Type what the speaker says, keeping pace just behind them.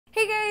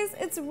guys,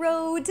 it's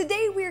Ro.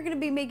 Today we are going to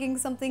be making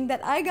something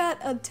that I got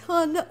a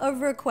ton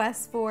of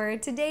requests for.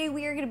 Today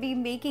we are going to be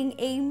making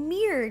a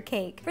mirror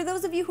cake. For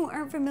those of you who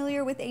aren't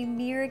familiar with a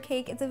mirror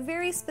cake, it's a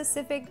very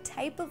specific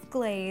type of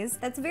glaze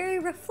that's very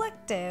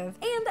reflective.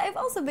 And I've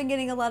also been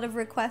getting a lot of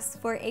requests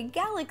for a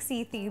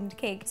galaxy themed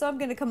cake. So I'm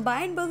going to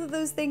combine both of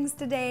those things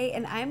today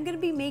and I'm going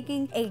to be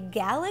making a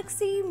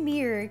galaxy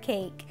mirror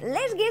cake.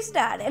 Let's get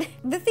started.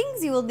 The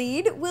things you will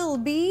need will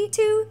be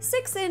 2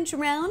 6-inch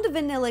round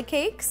vanilla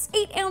cakes,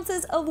 8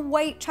 ounces of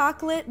white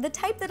chocolate. The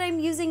type that I'm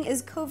using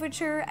is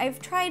Couverture. I've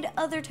tried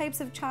other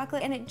types of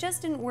chocolate and it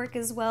just didn't work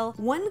as well.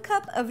 1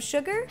 cup of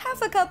sugar,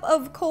 half a cup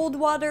of cold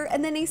water,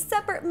 and then a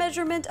separate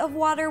measurement of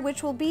water,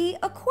 which will be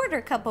a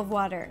 1/4 cup of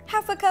water.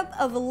 Half a cup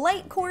of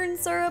light corn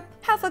syrup,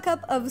 half a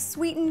cup of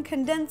sweetened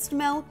condensed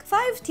milk,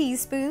 5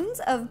 teaspoons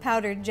of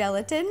powdered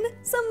gelatin,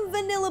 some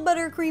vanilla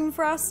buttercream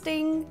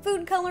frosting,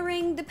 food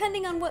coloring.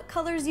 Depending on what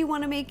colors you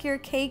want to make your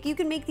cake, you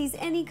can make these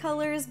any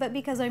colors, but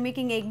because I'm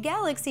making a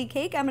galaxy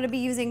cake, I'm going to be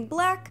using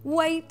black,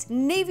 white,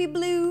 navy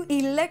blue,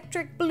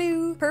 electric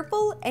blue,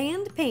 purple,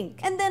 and pink.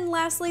 And then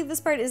lastly, this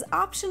part is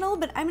optional,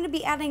 but I'm going to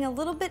be adding a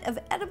little bit of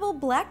edible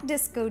black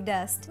disco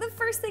dust. The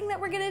first thing that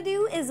we're going to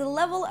do is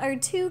level our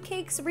 2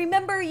 cakes.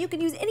 Remember, you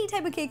can use any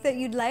type of cake that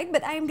you'd like,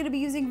 but I am going to be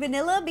using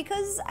vanilla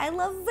because I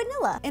love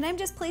vanilla. And I'm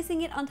just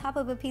placing it on top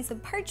of a piece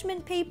of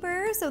parchment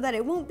paper so that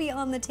it won't be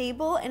on the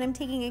table. And I'm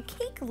taking a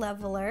cake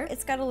leveler.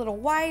 It's got a little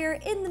wire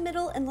in the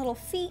middle and little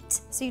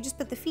feet. So you just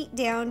put the feet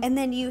down and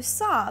then you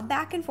saw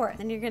back and forth.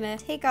 And you're gonna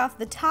take off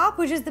the top,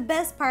 which is the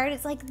best part.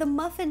 It's like the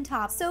muffin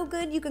top. So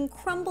good. You can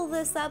crumble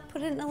this up,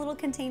 put it in a little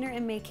container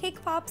and make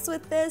cake pops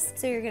with this.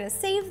 So you're gonna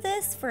save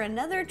this for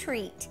another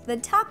treat. The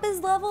top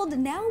is leveled.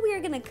 Now we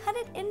are gonna cut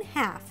it in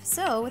half.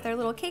 So with our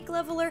little cake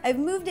leveler, I've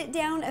moved it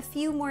down a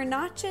few more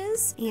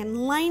notches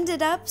and lined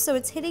it up so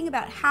it's hitting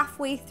about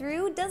halfway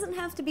through. It doesn't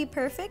have to be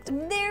perfect.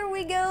 There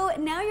we go.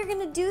 Now you're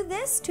gonna do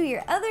this to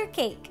your other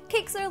cake.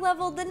 Cakes are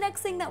leveled. The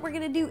next thing that we're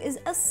gonna do is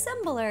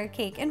assemble our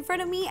cake. In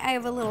front of me, I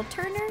have a little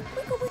turner,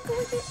 wiggle, wiggle,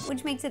 wiggle,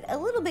 which makes it a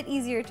little bit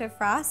easier to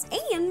frost,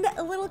 and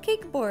a little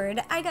cake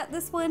board. I got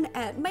this one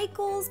at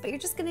Michael's, but you're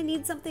just gonna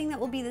need something that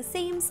will be the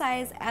same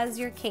size as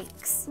your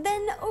cakes.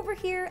 Then over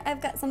here,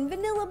 I've got some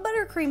vanilla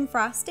buttercream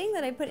frosting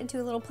that I put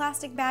into a little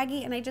plastic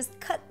baggie, and I just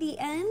cut the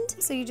end.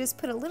 So you just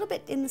put a little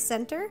bit in the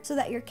center so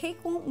that your cake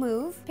won't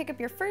move. Pick up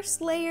your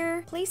first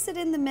layer, place it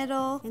in the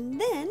middle, and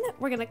then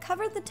we're gonna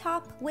cover the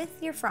top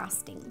with your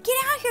frosting. Get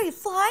out here, you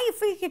fly, you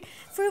freaking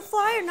fruit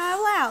fly, you're not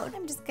allowed.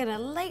 I'm just gonna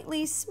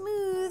lightly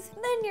smooth.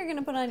 Then you're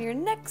gonna put on your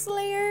next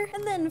layer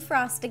and then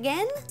frost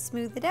again,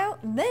 smooth it out.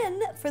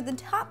 Then for the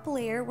top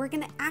layer, we're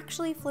gonna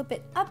actually flip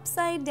it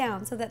upside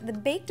down so that the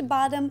baked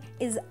bottom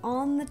is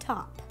on the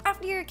top.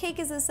 After your cake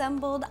is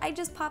assembled, I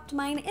just popped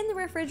mine in the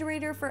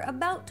refrigerator for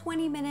about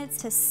 20 minutes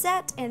to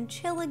set and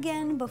chill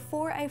again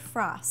before I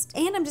frost.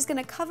 And I'm just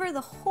gonna cover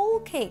the whole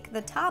cake,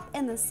 the top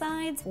and the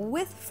sides,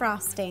 with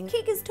frosting.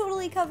 Cake is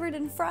totally covered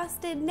and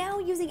frosted. Now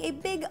using a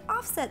big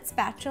offset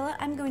spatula,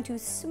 I'm going to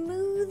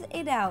smooth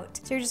it out.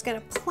 So you're just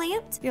gonna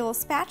plant your little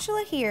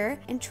spatula here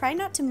and try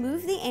not to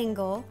move the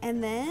angle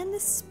and then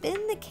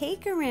spin the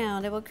cake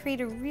around. It will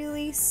create a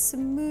really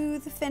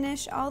smooth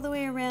finish all the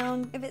way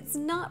around. If it's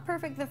not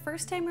perfect the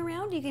first time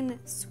around, you can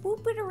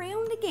swoop it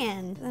around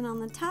again. Then on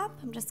the top,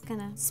 I'm just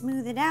gonna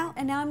smooth it out,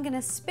 and now I'm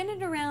gonna spin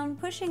it around,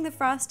 pushing the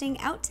frosting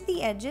out to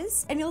the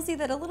edges, and you'll see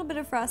that a little bit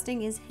of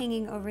frosting is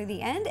hanging over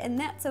the end, and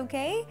that's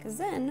okay, because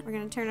then we're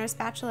gonna turn our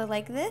spatula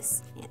like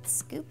this and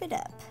scoop it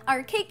up.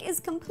 Our cake is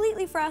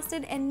completely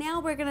frosted, and now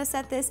we're gonna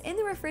set this in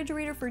the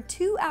refrigerator for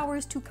 2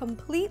 hours to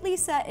completely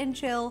set and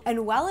chill,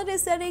 and while it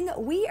is setting,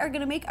 we are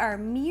gonna make our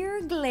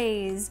mirror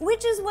glaze,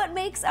 which is what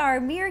makes our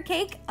mirror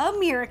cake a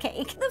mirror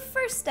cake. The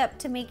first step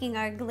to making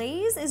our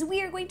glaze is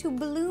we are going to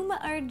bloom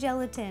our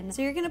gelatin.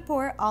 So you're gonna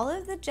pour all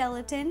of the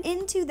gelatin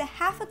into the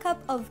half a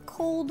cup of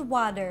cold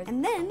water.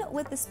 And then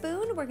with a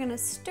spoon, we're gonna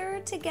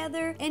stir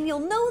together and you'll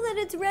know that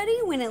it's ready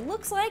when it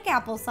looks like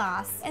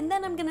applesauce. And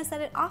then I'm gonna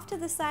set it off to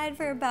the side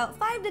for about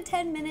 5 to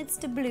 10 minutes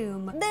to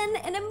bloom. Then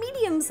in a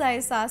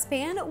medium-sized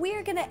saucepan, we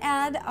are gonna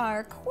add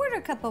our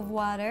 1/4 cup of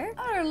water,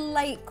 our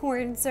light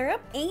corn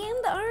syrup,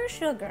 and our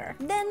sugar.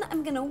 Then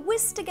I'm gonna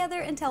whisk together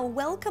until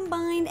well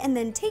combined and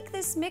then take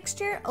this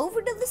mixture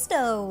over to the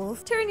stove.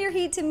 Turn your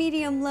heat to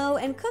medium-low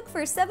and cook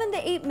for 7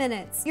 to 8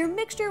 minutes. Your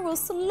mixture will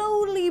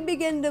slowly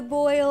begin to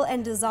boil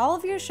and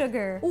dissolve your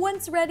sugar.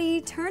 Once ready,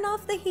 turn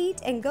off the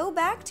heat and go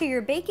back to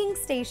your baking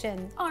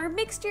station. Our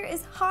mixture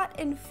is hot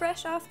and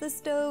fresh off the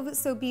stove,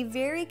 so be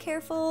very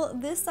careful.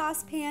 This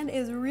saucepan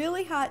is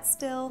really hot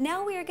still.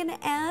 Now we are gonna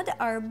add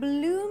our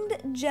bloomed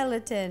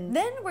gelatin.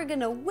 Then we're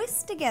gonna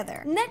whisk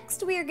together.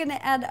 Next, we are gonna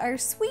add our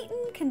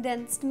sweetened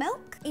condensed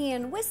milk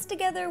and whisk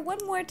together one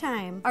more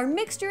time. Our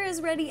mixture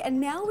is ready, and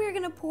now we're gonna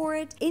gonna pour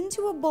it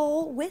into a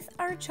bowl with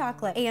our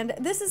chocolate. And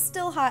this is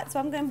still hot, so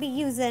I'm gonna be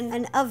using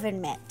an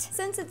oven mitt.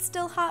 Since it's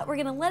still hot, we're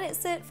gonna let it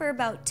sit for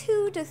about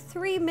 2 to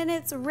 3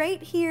 minutes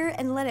right here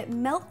and let it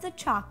melt the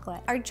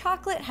chocolate. Our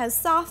chocolate has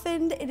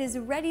softened, it is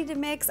ready to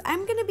mix.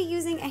 I'm gonna be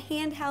using a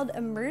handheld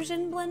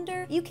immersion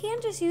blender. You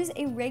can just use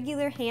a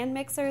regular hand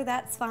mixer,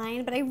 that's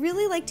fine, but I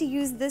really like to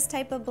use this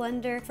type of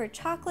blender for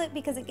chocolate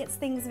because it gets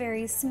things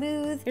very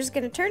smooth. You're just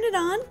gonna turn it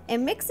on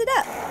and mix it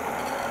up.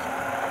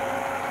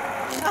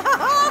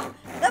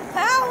 The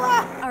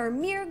power! Our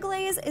Mirror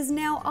glaze is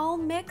now all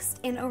mixed,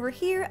 and over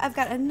here I've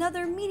got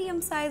another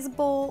medium-sized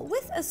bowl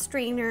with a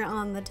strainer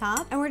on the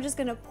top, and we're just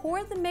gonna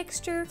pour the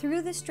mixture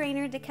through the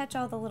strainer to catch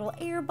all the little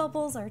air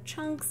bubbles or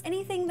chunks,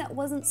 anything that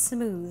wasn't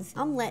smooth.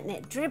 I'm letting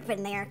it drip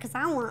in there because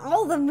I want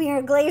all the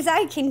Mirror glaze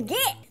I can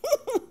get.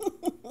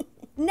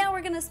 Now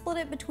we're gonna split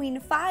it between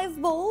 5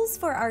 bowls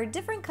for our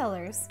different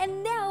colors.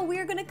 And now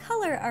we're gonna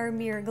color our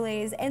mirror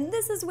glaze, and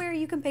this is where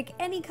you can pick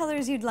any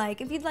colors you'd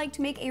like. If you'd like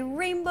to make a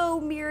rainbow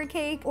mirror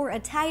cake or a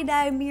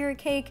tie-dye mirror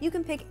cake, you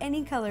can pick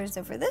any colors.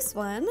 So for this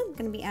one, I'm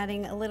gonna be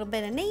adding a little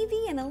bit of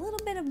navy and a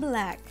little bit of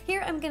black.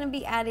 Here I'm gonna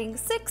be adding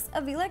 6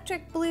 of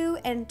electric blue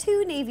and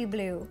 2 navy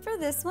blue. For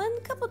this one,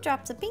 a couple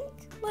drops of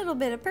pink, a little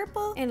bit of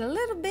purple, and a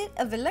little bit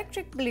of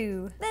electric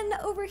blue. Then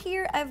over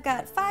here, I've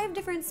got 5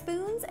 different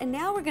spoons, and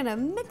now we're gonna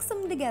mix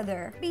them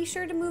together. Be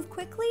sure to move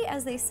quickly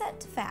as they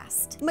set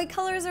fast. My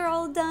colors are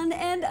all done,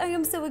 and I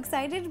am so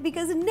excited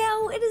because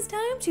now it is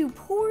time to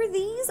pour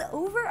these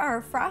over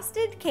our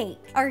frosted cake.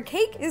 Our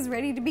cake is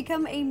ready to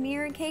become a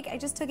mirror cake. I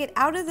just took it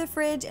out of the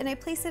fridge and I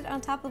placed it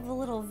on top of a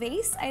little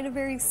vase. I had a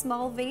very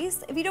small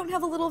vase. If you don't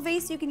have a little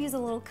vase, you can use a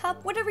little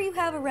cup, whatever you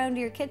have around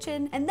your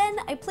kitchen. And then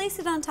I placed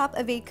it on top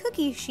of a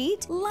cookie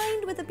sheet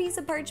lined with a piece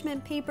of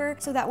parchment paper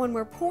so that when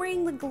we're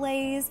pouring the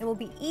glaze, it will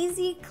be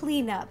easy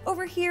cleanup.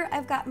 Over here,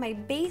 I've got my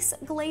base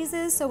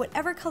glazes, so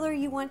whatever color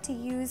you want to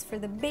use for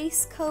the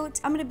base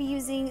coat, I'm gonna be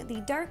using the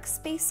dark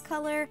space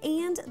color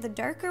and the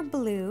darker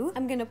blue.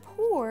 I'm gonna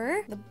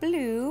pour the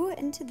blue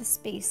into the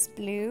space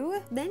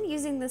blue. Then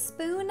using the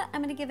spoon,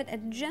 I'm gonna give it a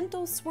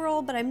gentle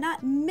swirl, but I'm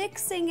not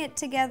mixing it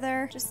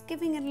together, just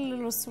giving it a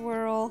little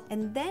swirl.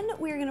 And then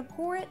we're gonna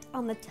pour it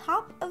on the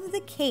top of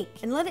the cake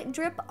and let it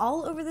drip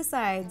all over the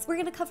sides. We're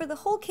gonna cover the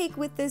whole cake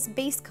with this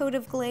base coat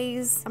of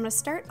glaze. I'm gonna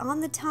start on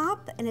the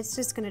top and it's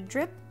just gonna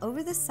drip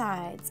over the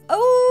sides.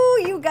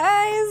 Oh, you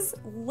guys,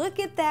 look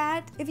at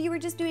that. If you were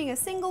just doing a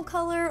single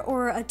color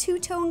or a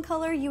two-tone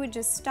color, you would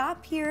just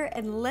stop here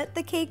and let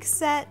the cake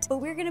set. But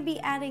we're gonna be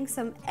adding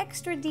some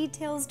extra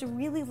details to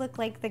really look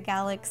like the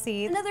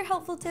galaxy. Another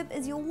helpful tip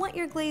is you'll want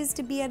your glaze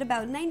to be at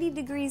about 90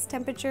 degrees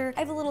temperature.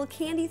 I have a little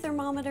candy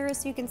thermometer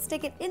so you can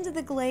stick it into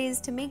the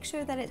glaze to make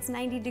sure that it's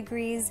 90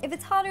 degrees. If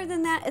it's hotter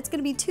than that, it's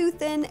gonna be too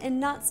thin and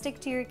not stick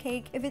to your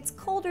cake. If it's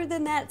colder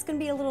than that, it's gonna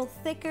be a little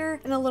thicker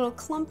and a little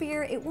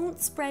clumpier. It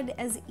won't spread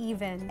as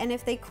even. And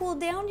if they cool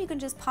down, you can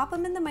just pop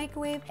them in the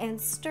microwave and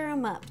stir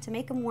them up to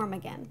make them warm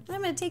again. And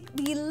I'm gonna take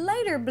the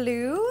lighter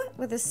blue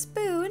with a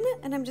spoon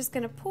and I'm just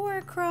gonna pour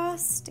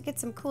across to get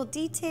some cool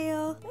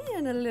detail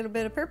and a little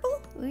bit of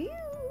purple. Ooh.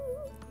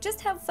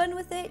 Just have fun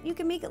with it. You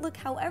can make it look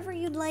however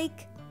you'd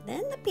like.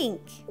 Then the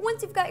pink.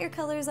 Once you've got your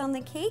colors on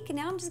the cake,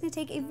 now I'm just gonna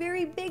take a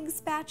very big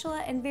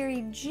spatula and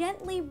very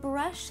gently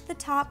brush the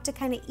top to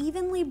kind of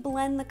evenly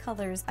blend the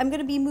colors. I'm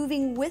gonna be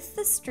moving with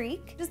the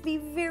streak. Just be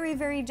very,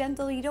 very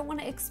gentle. You don't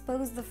wanna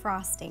expose the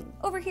frosting.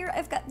 Over here,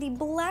 I've got the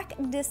black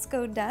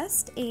disco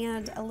dust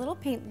and a little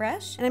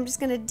paintbrush, and I'm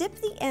just gonna dip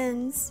the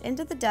ends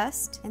into the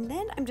dust, and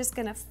then I'm just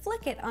gonna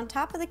flick it on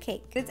top of the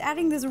cake. It's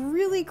adding this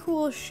really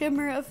cool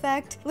shimmer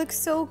effect. It looks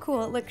so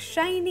cool. It looks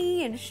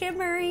shiny and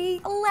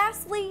shimmery.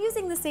 Lastly,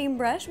 using the same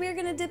brush, we are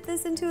gonna dip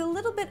this into a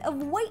little bit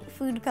of white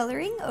food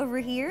coloring over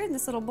here in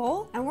this little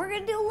bowl, and we're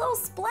gonna do a little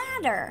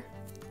splatter.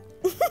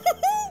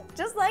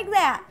 Just like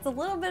that. It's a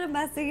little bit of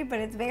messy, but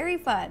it's very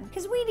fun,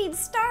 because we need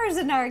stars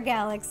in our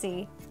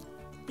galaxy.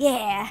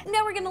 Yeah.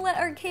 Now we're gonna let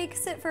our cake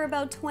sit for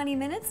about 20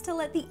 minutes to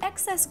let the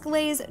excess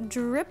glaze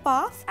drip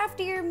off.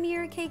 After your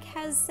mirror cake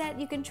has set,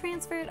 you can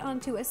transfer it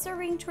onto a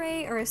serving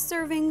tray or a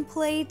serving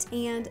plate,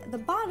 and the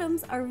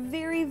bottoms are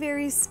very,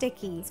 very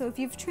sticky. So if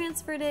you've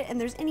transferred it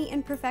and there's any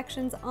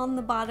imperfections on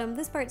the bottom,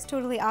 this part's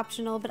totally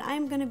optional, but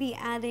I'm gonna be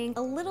adding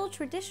a little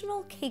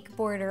traditional cake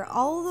border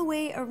all the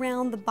way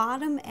around the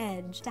bottom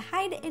edge to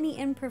hide any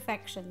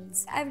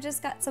imperfections. I've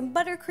just got some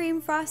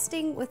buttercream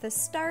frosting with a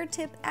star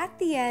tip at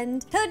the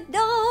end.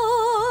 Ta-da!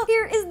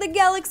 Here is the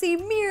galaxy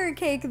mirror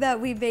cake that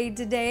we made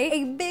today.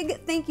 A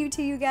big thank you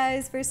to you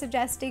guys for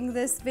suggesting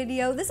this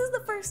video. This is the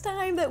first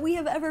time that we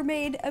have ever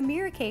made a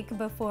mirror cake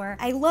before.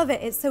 I love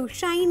it. It's so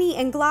shiny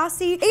and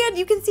glossy, and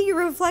you can see your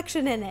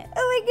reflection in it.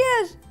 Oh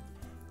my gosh.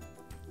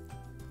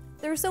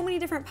 There are so many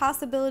different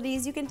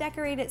possibilities. You can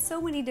decorate it so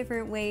many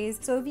different ways.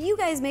 So if you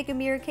guys make a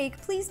mirror cake,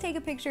 please take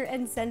a picture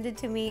and send it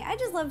to me. I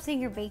just love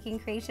seeing your baking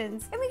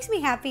creations. It makes me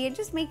happy. It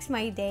just makes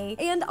my day.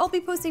 And I'll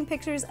be posting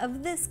pictures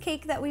of this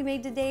cake that we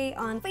made today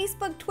on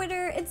Facebook,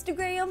 Twitter,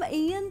 Instagram,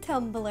 and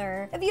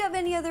Tumblr. If you have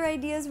any other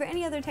ideas for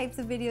any other types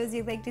of videos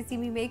you'd like to see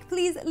me make,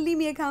 please leave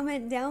me a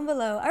comment down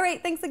below. All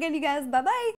right, thanks again, you guys. Bye-bye.